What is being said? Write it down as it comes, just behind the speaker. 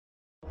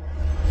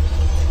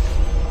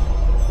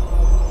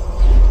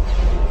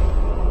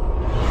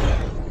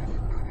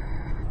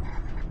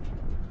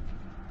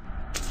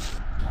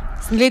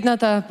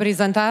Следната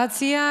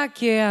презентација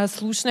ќе ја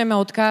слушнеме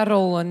од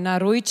Карол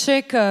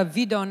Нарojczyk,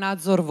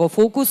 видеонадзор во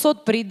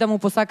фокусот. Пред да му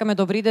посакаме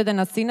добри ден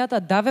на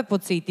сцената, да ве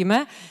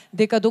подсетиме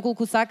дека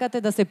доколку сакате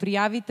да се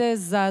пријавите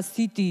за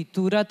City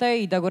турата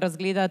и да го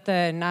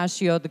разгледате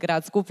нашиот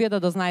град Скопје, да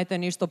дознаете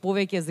нешто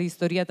повеќе за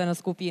историјата на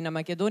Скопје и на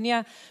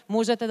Македонија,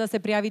 можете да се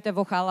пријавите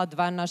во хала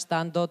 2 на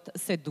штандот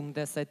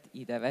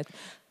 79.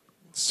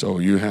 So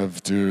you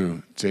have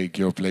to take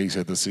your place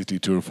at the city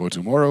tour for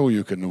tomorrow.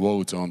 You can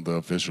vote on the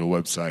official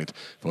website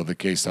for the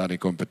case study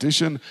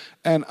competition.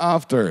 And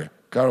after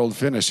Karol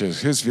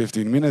finishes his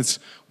 15 minutes,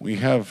 we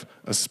have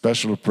a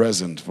special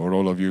present for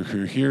all of you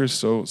who are here,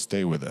 so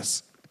stay with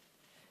us.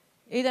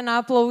 Еден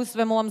аплауз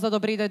ве молам за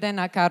добри ден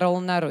на Karol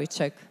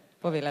Narojczyk.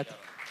 Повелете.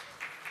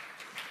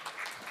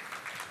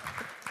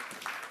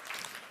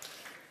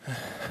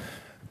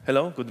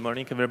 Hello, good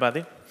morning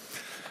everybody.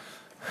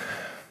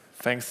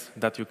 Thanks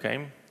that you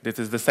came. This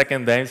is the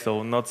second day,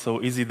 so not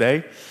so easy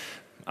day.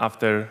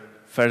 After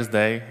first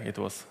day, it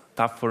was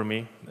tough for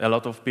me. A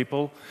lot of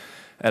people,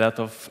 a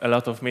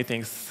lot of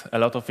meetings, a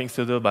lot of things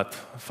to do, but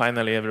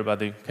finally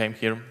everybody came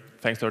here.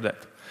 Thanks for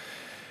that.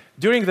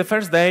 During the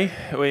first day,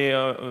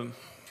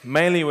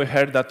 mainly we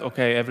heard that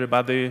okay,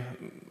 everybody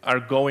are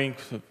going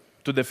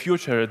to the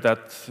future,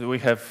 that we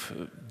have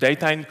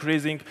data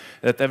increasing,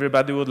 that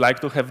everybody would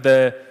like to have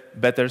the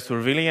better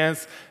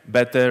surveillance,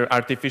 better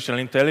artificial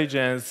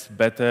intelligence,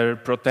 better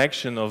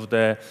protection of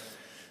the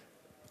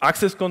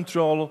access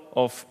control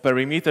of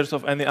perimeters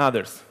of any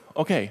others.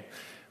 Okay,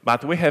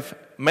 but we have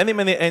many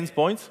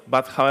endpoints,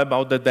 but how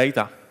about the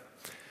data?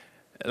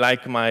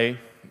 Like my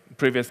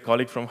previous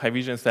colleague from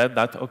Haivision said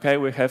that, okay,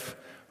 we have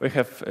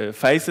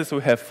faces,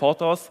 we have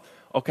photos,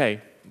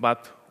 okay,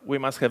 but we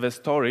must have a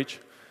storage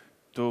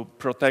to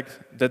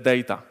protect the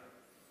data.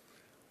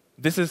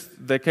 This is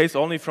the case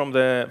only from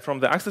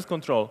the access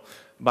control,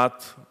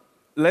 but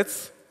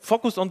let's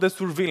focus on the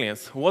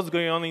surveillance. What's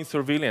going on in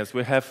surveillance?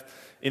 We have,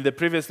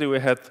 previously we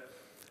had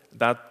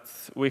that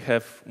we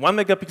have 1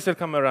 megapixel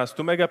cameras,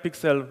 2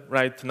 megapixel.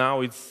 Right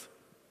now it's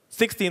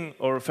 16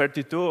 or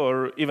 32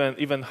 or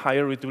even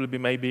higher. It will be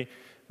maybe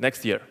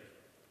next year.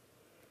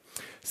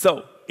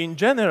 So in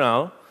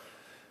general,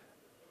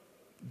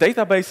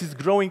 database is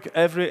growing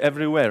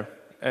everywhere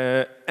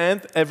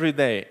and every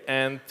day.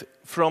 And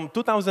from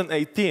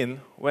 2018,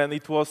 when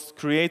it was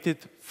created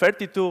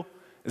 32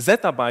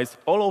 zettabytes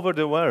all over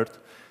the world,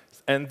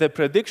 and the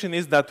prediction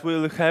is that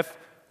we'll have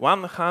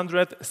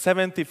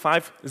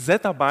 175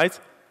 zettabytes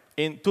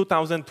in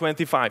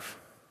 2025.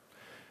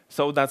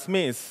 So that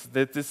means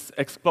that this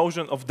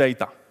explosion of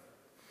data.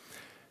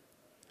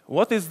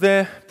 What is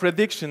the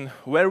prediction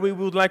where we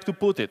would like to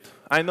put it?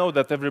 I know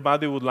that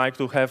everybody would like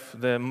to have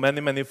the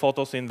many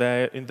photos in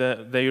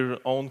their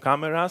own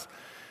cameras,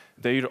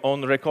 their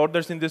own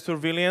recorders in the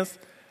surveillance,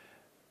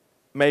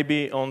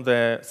 maybe on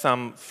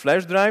some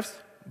flash drives,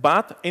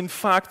 but in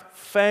fact,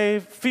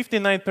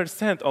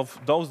 59% of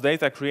those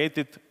data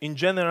created in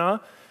general,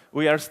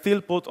 we are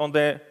still put on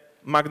the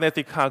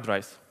magnetic hard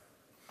drives.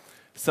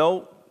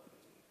 So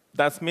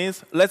that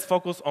means let's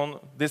focus on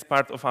this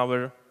part of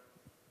our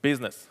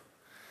business.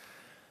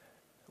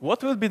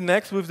 What will be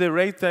next with the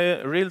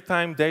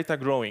real-time data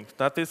growing?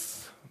 That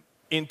is,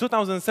 in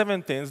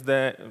 2017,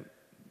 the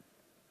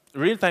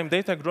real-time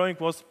data growing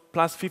was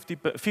plus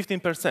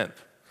 15%.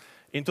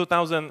 In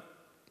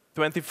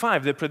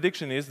 2025, the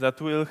prediction is that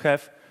we'll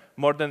have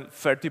more than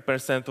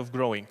 30% of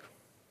growing.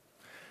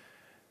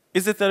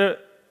 Is it an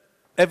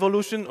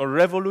evolution or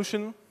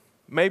revolution?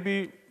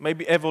 Maybe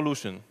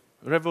evolution.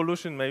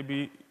 Revolution,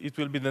 maybe it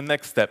will be the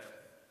next step.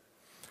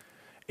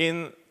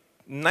 In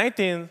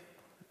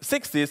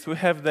 1960s, we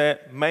have the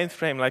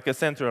mainframe like a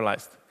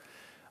centralized.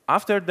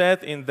 After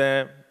that, in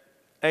the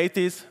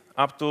 80s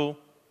up to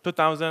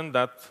 2000,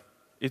 that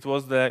it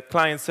was the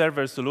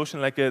client-server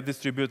solution like a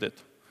distributed.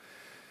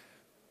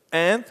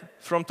 And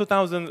from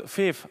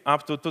 2005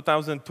 up to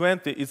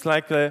 2020, it's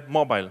like a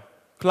mobile.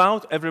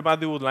 Cloud,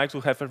 everybody would like to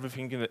have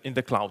everything in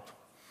the cloud.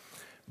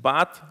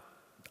 But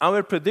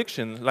our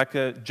prediction, like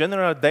a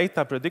general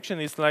data prediction,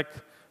 is like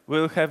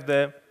we'll have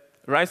the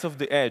rise of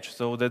the edge.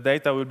 So the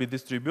data will be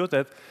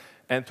distributed,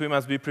 and we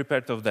must be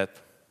prepared of that.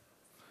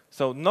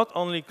 So not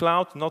only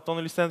cloud, not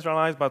only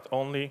centralized, but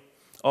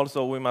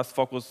also we must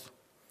focus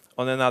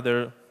on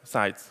another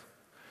sides.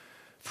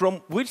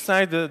 From which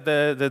side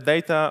the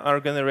data are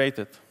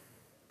generated?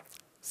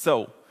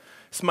 So,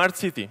 smart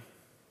city.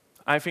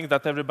 I think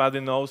that everybody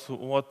knows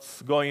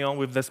what's going on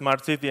with the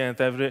smart city, and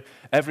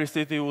every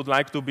city would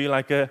like to be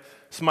like a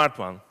smart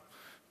one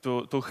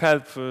to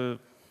help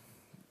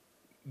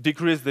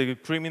decrease the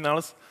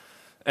criminals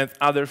and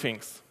other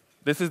things.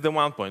 This is the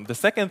one point. The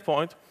second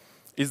point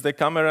is the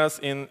cameras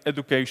in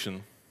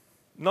education.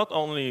 Not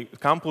only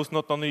campus,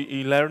 not only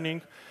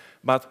e-learning,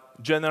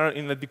 but general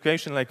in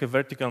education like a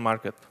vertical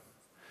market.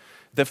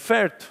 The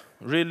third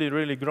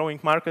really growing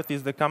market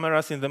is the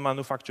cameras in the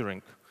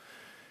manufacturing.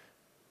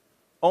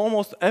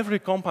 Almost every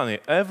company,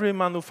 every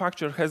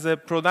manufacturer has a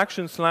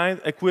production line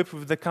equipped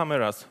with the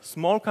cameras,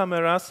 small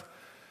cameras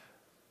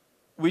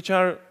which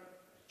are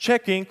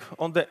checking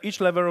on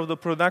each level of the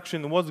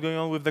production what's going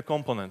on with the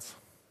components.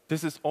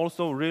 This is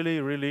also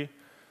really, really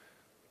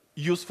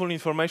useful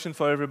information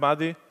for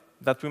everybody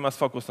that we must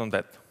focus on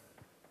that.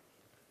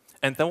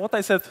 And then what I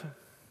said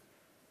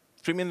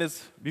 3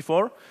 minutes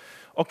before,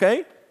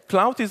 OK,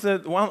 cloud is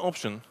one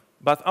option.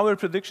 But our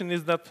prediction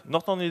is that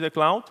not only the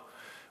cloud,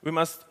 we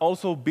must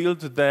also build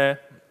the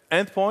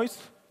endpoints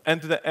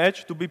and the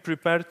edge to be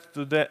prepared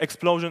to the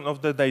explosion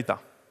of the data.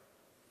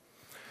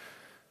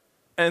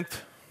 And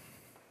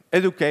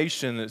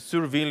education,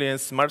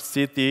 surveillance, smart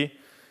city,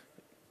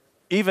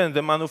 even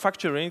the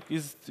manufacturing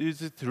is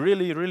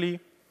really, really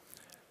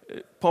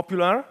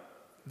popular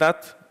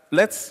that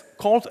let's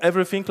call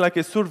everything like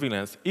a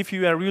surveillance. If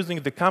you are using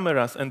the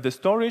cameras and the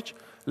storage,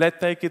 let's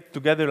take it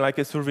together like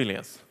a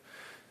surveillance.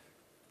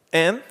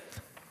 And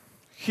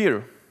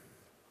here,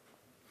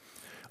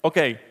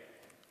 OK,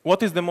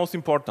 what is the most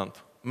important?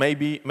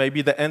 Maybe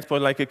the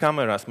endpoint like a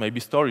cameras, maybe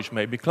storage,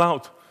 maybe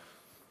cloud.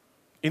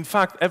 In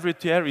fact, every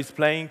tier is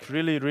playing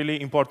really,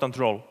 really important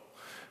role.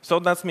 So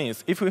that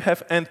means if we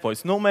have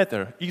endpoints, no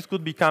matter, it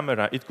could be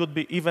camera, it could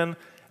be even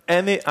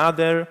any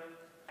other,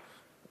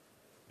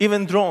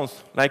 even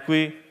drones, like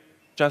we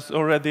just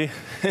already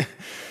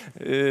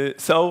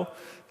saw,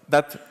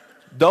 that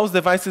those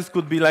devices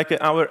could be like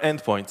our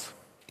endpoints.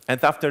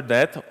 And after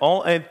that,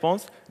 all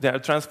endpoints, they are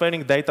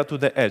transferring data to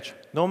the edge.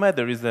 No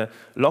matter is a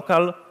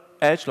local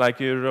edge, like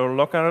your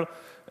local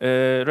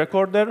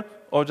recorder,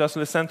 or just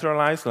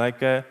centralized, like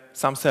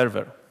some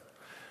server.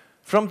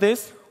 From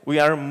this, we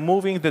are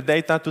moving the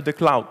data to the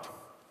cloud,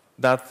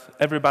 that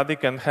everybody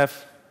can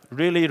have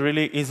really,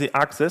 really easy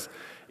access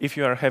if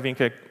you are having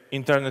an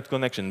internet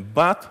connection.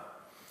 But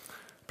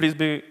please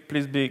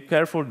be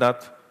careful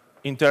that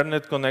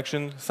internet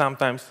connection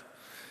sometimes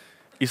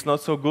is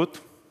not so good,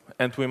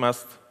 and we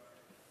must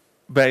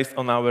base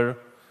on our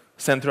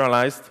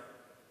centralized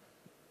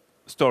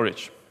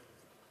storage.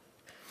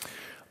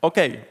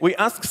 OK, we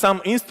asked some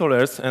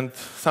installers and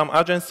some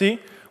agency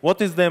what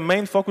is the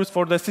main focus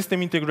for the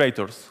system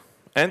integrators.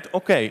 And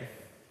OK,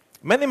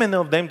 many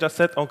of them just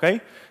said,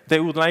 OK, they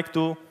would like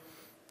to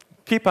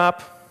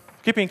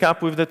keeping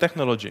up with the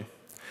technology.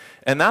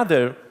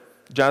 Another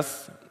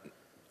just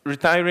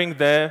retiring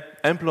the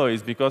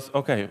employees because,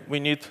 OK, we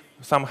need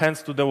some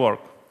hands to the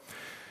work.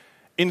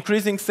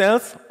 Increasing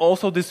sales,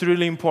 also this is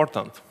really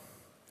important.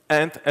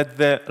 And at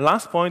the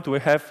last point, we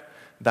have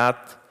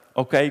that,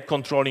 OK,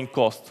 controlling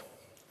cost.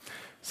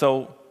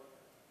 So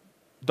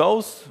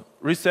those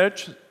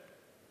research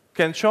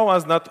can show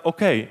us that,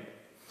 OK,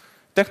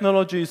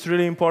 technology is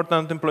really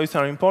important, employees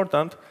are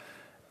important,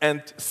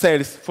 and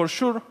sales for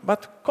sure,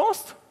 but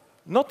cost,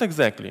 not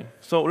exactly.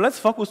 So let's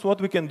focus what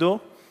we can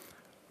do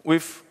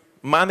with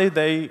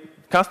money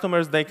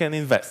customers they can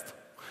invest.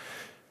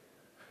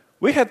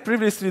 We had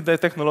previously the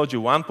technology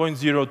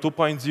 1.0,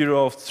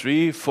 2.0,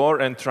 3, 4,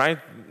 and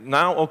tried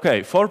now,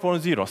 OK,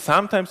 4.0.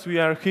 Sometimes we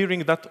are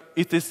hearing that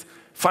it is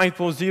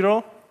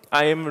 5.0.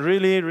 I am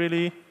really,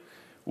 really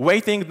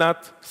waiting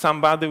that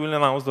somebody will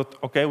announce that,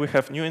 OK, we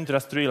have new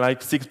industry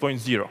like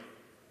 6.0.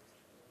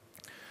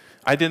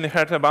 I didn't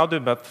hear about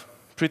it, but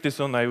pretty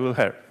soon I will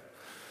hear.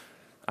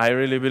 I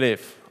really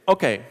believe.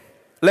 OK,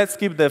 let's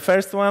keep the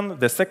first one,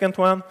 the second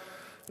one.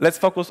 Let's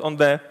focus on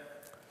the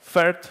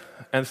third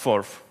and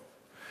fourth.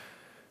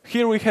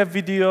 Here we have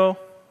video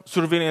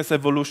surveillance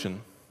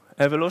evolution.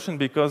 Evolution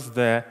because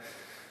the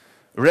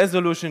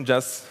resolution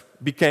just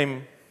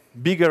became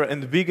bigger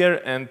and bigger,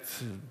 and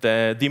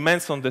the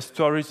demands on the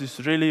storage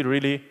is really,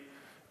 really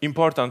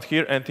important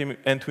here,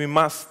 and we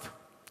must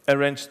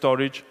arrange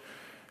storage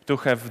to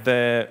have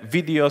the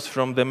videos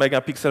from the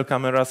megapixel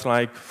cameras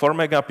like 4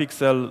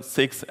 megapixel,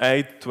 6,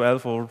 8,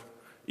 12, or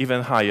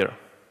even higher.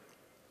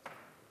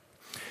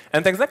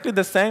 And exactly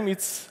the same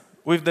it's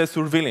with the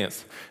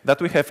surveillance,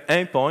 that we have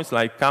endpoints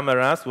like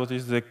cameras, what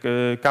is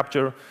the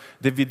capture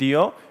the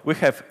video. We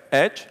have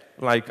edge,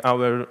 like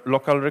our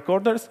local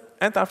recorders,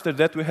 and after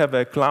that we have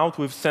a cloud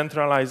with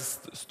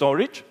centralized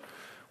storage,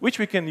 which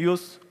we can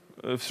use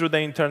through the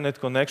internet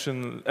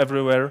connection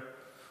everywhere,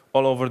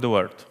 all over the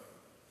world.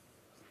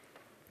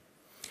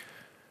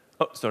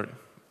 Oh, sorry.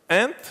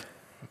 And,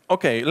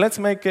 OK, let's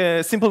make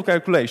a simple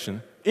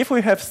calculation. If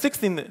we have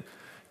 16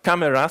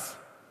 cameras,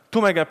 2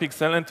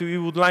 megapixel, and we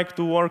would like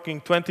to work in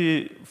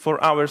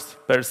 24 hours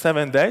per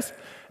 7 days,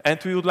 and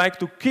we would like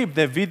to keep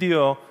the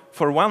video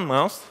for 1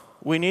 month,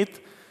 we need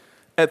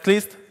at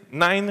least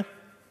 9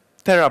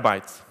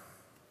 terabytes.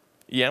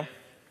 Yeah?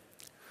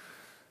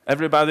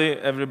 Everybody,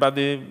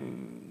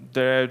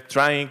 they're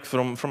trying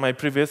from my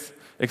previous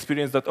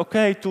experience that,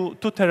 OK, 2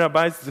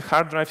 terabytes, the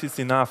hard drive is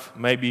enough,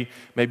 maybe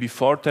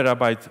 4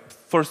 terabytes.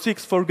 For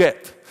 6,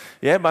 forget.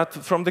 Yeah, but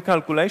from the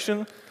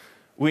calculation,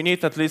 we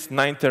need at least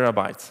 9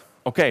 terabytes.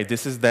 OK,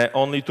 this is the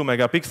only 2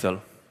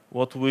 megapixel.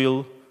 What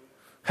will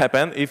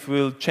happen if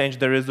we'll change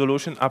the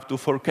resolution up to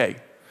 4K?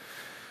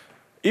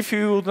 If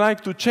you would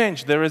like to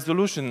change the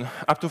resolution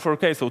up to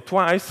 4K, so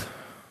twice,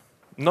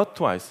 not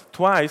twice,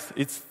 twice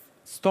it's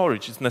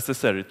storage is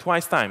necessary,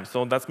 twice time.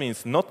 So that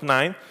means not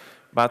 9,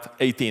 but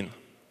 18.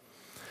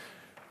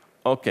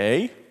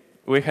 OK,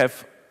 we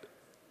have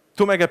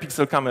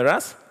 2-megapixel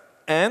cameras,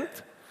 and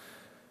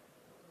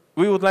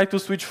we would like to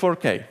switch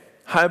 4K.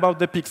 How about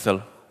the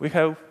pixel? We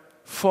have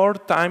 4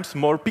 times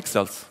more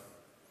pixels.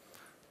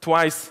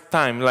 Twice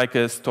time like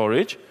a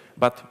storage,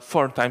 but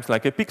 4 times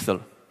like a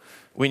pixel.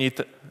 We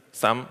need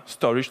some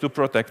storage to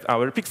protect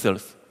our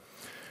pixels.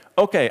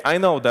 OK, I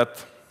know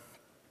that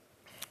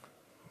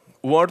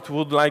Word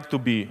would like to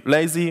be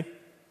lazy.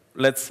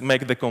 Let's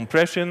make the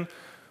compression,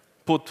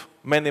 put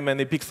many,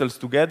 many pixels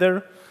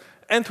together,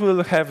 and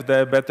we'll have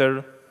the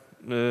better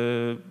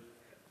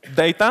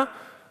data.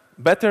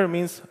 Better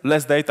means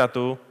less data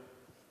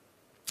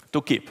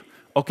to keep.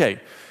 OK,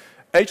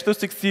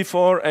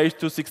 H.264,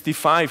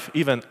 H.265,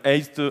 even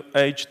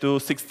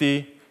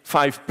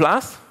H.265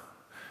 plus.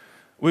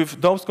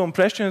 With those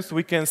compressions,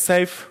 we can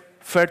save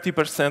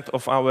 30%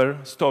 of our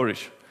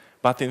storage.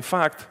 But in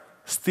fact,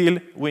 still,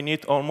 we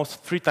need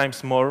almost 3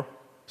 times more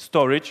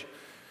storage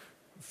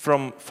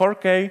from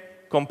 4K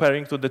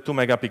comparing to the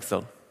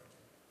 2-megapixel.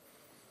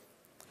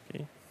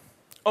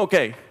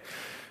 OK,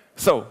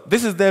 so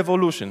this is the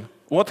evolution.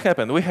 What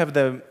happened? We have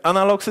the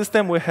analog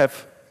system. We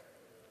have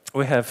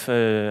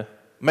a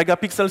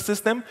megapixel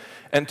system.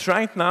 And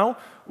right now,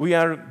 we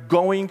are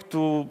going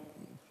to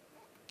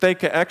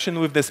take action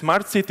with the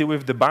smart city,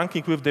 with the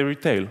banking, with the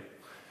retail.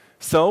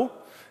 So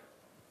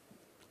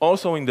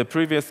also in the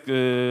previous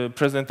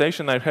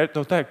presentation, I heard,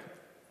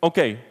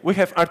 OK, we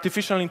have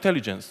artificial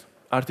intelligence.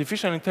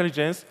 Artificial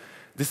intelligence,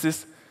 this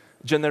is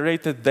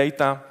generated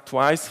data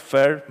twice,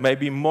 fair,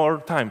 maybe more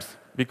times.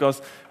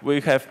 Because we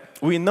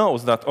know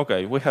that,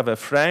 OK, we have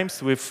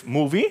frames with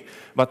movie,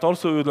 but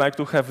also we would like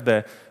to have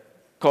the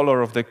color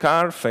of the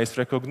car, face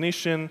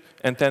recognition,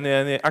 and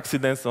any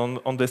accidents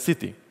on the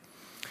city.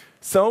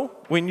 So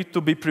we need to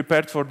be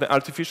prepared for the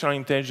artificial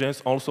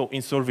intelligence also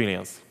in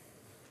surveillance.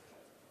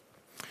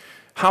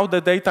 How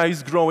the data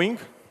is growing?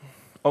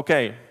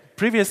 OK,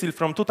 previously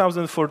from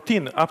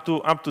 2014 up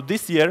to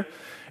this year,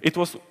 it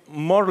was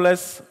more or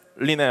less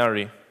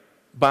linear.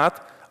 But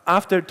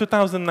after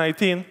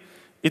 2019,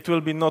 it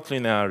will be not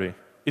linear.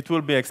 It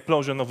will be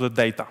explosion of the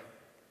data.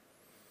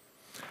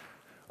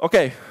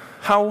 OK,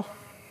 how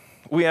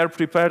we are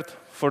prepared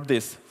for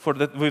this,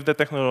 with the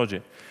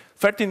technology?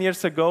 13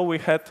 years ago, we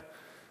had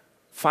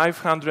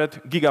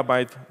 500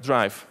 gigabyte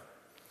drive.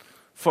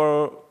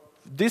 For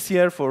this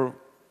year, for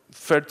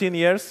 13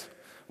 years,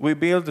 we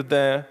built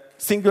the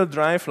single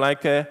drive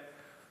like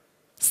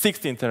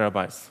 16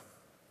 terabytes.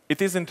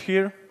 It isn't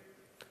here.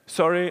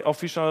 Sorry,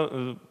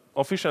 official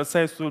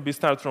sales will be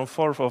start from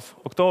 4th of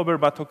October,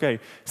 but OK.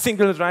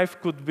 Single drive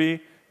could be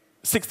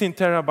 16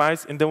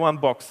 terabytes in the one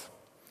box.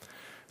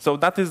 So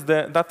that is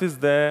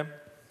the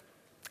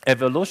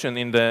evolution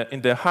in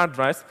the hard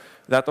drives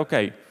that,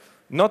 OK,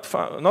 not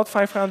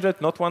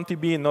 500, not 1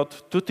 TB,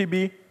 not 2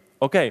 TB.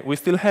 OK, we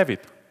still have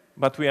it.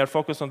 But we are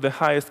focused on the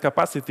highest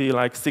capacity,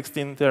 like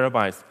 16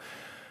 terabytes.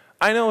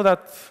 I know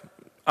that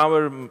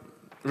our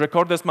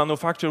recorders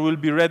manufacturer will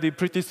be ready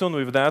pretty soon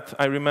with that.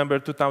 I remember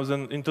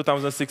in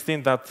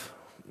 2016 that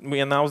we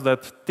announced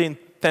that 10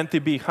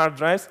 TB hard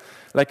drives,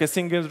 like a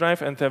single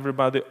drive, and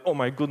everybody, oh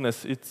my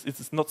goodness,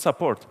 it's not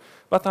support.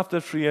 But after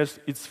 3 years,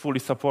 it's fully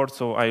support.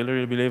 So I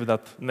really believe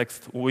that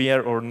next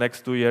year or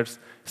next 2 years,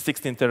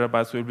 16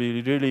 terabytes will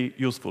be really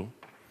useful.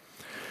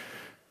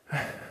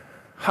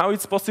 How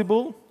it's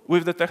possible?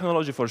 With the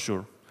technology, for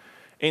sure.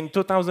 In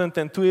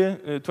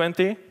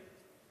 2020,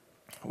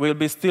 we'll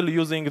be still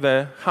using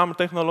the HAM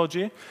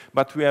technology,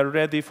 but we are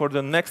ready for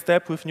the next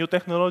step with new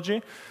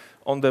technology.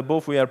 On the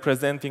booth, we are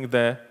presenting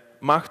the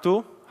Mach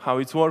 2, how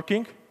it's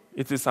working.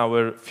 It is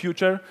our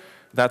future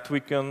that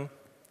we can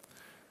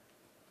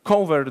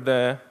cover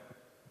the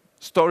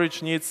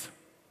storage needs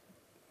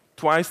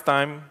twice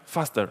time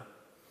faster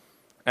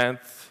and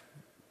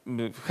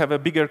have a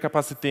bigger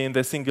capacity in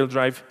the single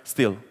drive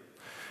still.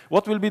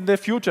 What will be the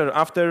future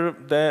after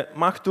the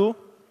Mach 2?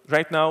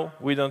 Right now,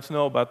 we don't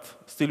know, but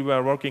still we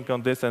are working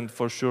on this, and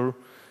for sure,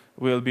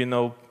 we'll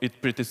know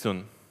it pretty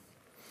soon.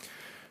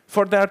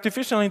 For the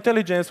artificial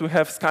intelligence, we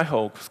have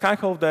Skyhawk.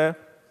 Skyhawk, the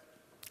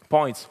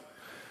points.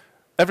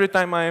 Every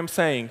time I am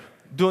saying,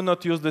 do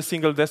not use the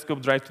single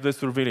desktop drive to the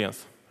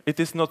surveillance. It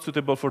is not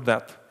suitable for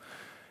that.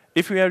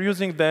 If we are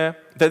using the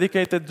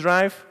dedicated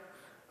drive,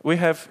 we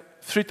have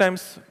 3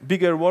 times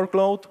bigger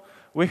workload.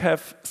 We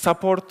have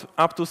support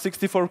up to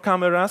 64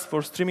 cameras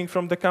for streaming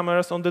from the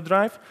cameras on the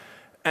drive.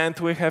 And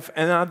we have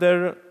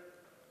another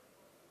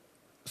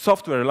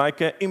software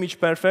like Image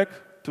Perfect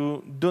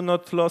to do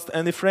not lose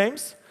any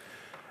frames.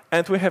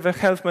 And we have a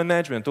health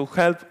management to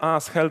help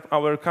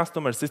our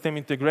customers, system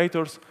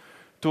integrators,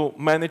 to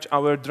manage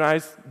our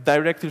drives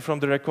directly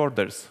from the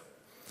recorders.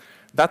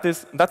 That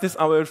is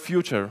our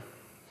future,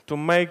 to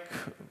make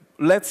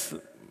let's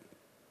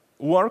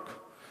work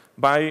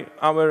by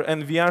our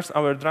NVRs,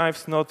 our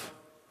drives, not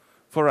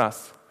for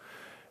us.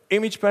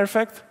 Image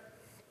Perfect,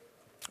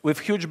 with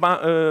huge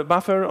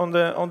buffer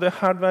on the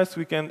hard drives,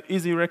 we can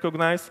easily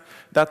recognize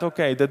that,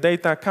 OK, the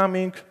data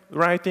coming,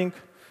 writing,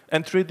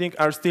 and reading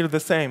are still the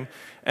same.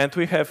 And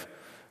we have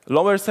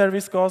lower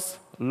service costs,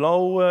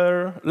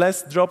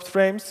 less dropped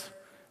frames,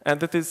 and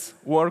that is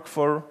work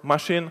for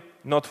machine,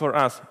 not for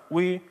us.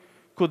 We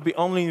could be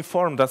only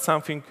informed that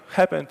something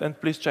happened, and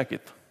please check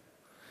it.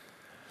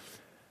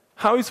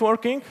 How it's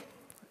working?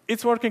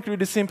 It's working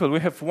really simple. We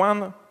have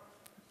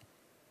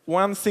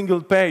one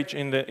single page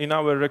in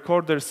our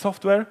recorder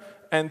software,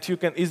 and you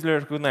can easily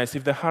recognize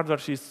if the hardware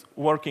is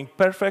working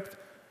perfect,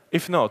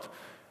 if not.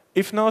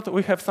 If not,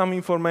 we have some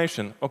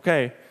information.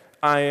 Okay,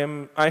 I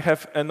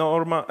have an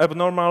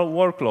abnormal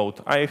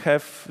workload. I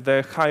have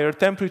the higher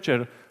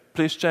temperature.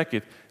 Please check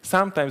it.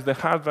 Sometimes the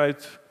hardware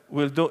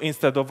will do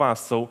instead of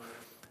us. So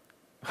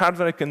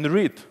hardware can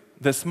read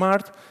the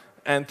smart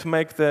and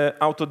make the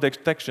auto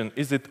detection.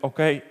 Is it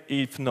okay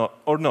if not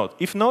or not?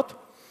 If not,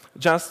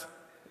 just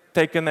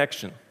take an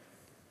action.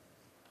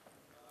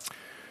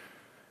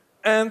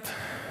 And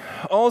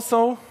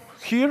also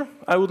here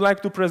I would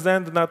like to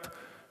present that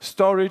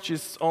storage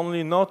is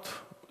only not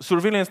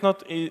surveillance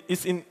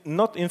is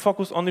not in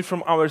focus only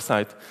from our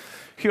side.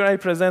 Here I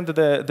present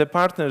the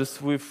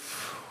partners with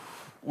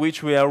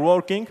which we are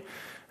working,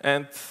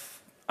 and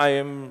I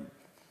am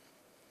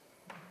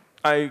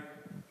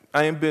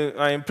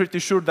pretty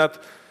sure that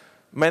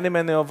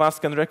many of us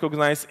can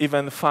recognize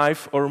even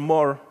 5 or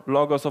more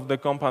logos of the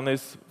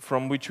companies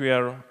from which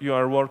you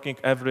are working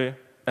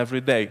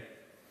every day.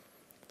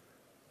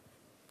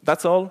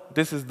 That's all.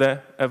 This is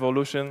the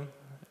evolution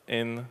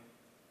in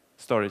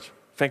storage.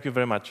 Thank you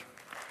very much.